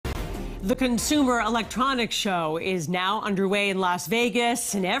The Consumer Electronics Show is now underway in Las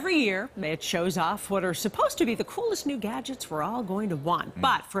Vegas, and every year it shows off what are supposed to be the coolest new gadgets we're all going to want.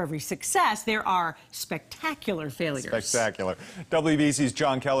 But for every success, there are spectacular failures. Spectacular. WBZ's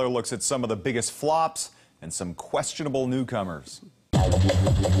John Keller looks at some of the biggest flops and some questionable newcomers.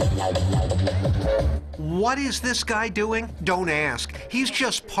 What is this guy doing? Don't ask. He's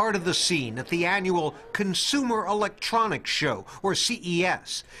just part of the scene at the annual Consumer Electronics Show, or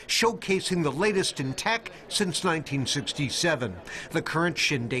CES, showcasing the latest in tech since 1967. The current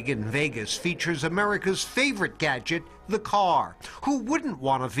shindig in Vegas features America's favorite gadget, the car. Who wouldn't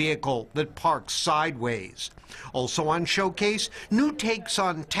want a vehicle that parks sideways? Also on Showcase, new takes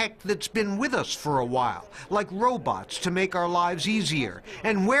on tech that's been with us for a while, like robots to make our lives easier,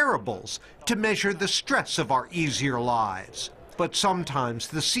 and wearables to measure the stress of our easier lives. But sometimes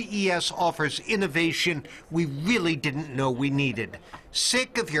the CES offers innovation we really didn't know we needed.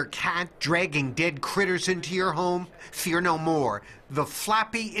 Sick of your cat dragging dead critters into your home? Fear no more. The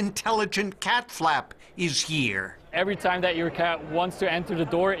flappy, intelligent cat flap is here. Every time that your cat wants to enter the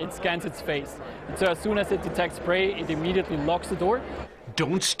door, it scans its face. And so as soon as it detects prey, it immediately locks the door.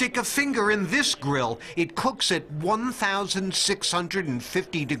 Don't stick a finger in this grill. It cooks at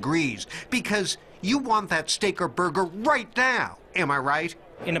 1,650 degrees because you want that steak or burger right now. Am I right?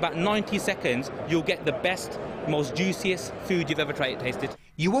 In about 90 seconds, you'll get the best, most juiciest food you've ever tasted.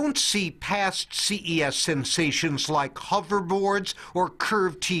 You won't see past CES sensations like hoverboards or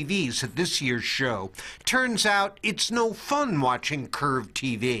curved TVs at this year's show. Turns out it's no fun watching curved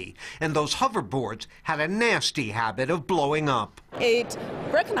TV, and those hoverboards had a nasty habit of blowing up. It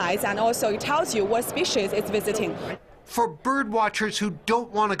recognizes and also tells you what species it's visiting. For bird watchers who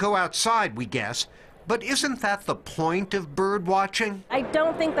don't want to go outside, we guess. But isn't that the point of bird watching? I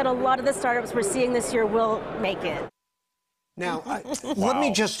don't think that a lot of the startups we're seeing this year will make it. Now, let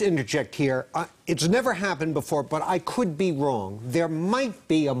me just interject here. It's never happened before, but I could be wrong. There might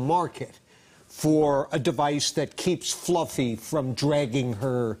be a market for a device that keeps Fluffy from dragging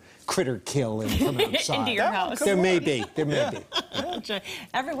her critter kill in from outside. Into your house. There may be. There may be.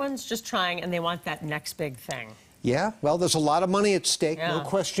 Everyone's just trying, and they want that next big thing. Yeah, well, there's a lot of money at stake, no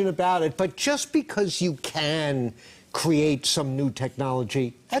question about it. But just because you can create some new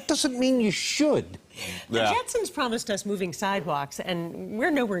technology, that doesn't mean you should. The Jetsons promised us moving sidewalks, and we're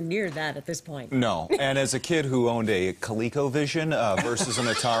nowhere near that at this point. No, and as a kid who owned a ColecoVision versus an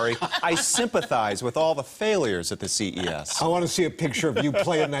Atari, I sympathize with all the failures at the CES. I want to see a picture of you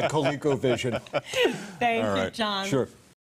playing that ColecoVision. Thank you, John. Sure.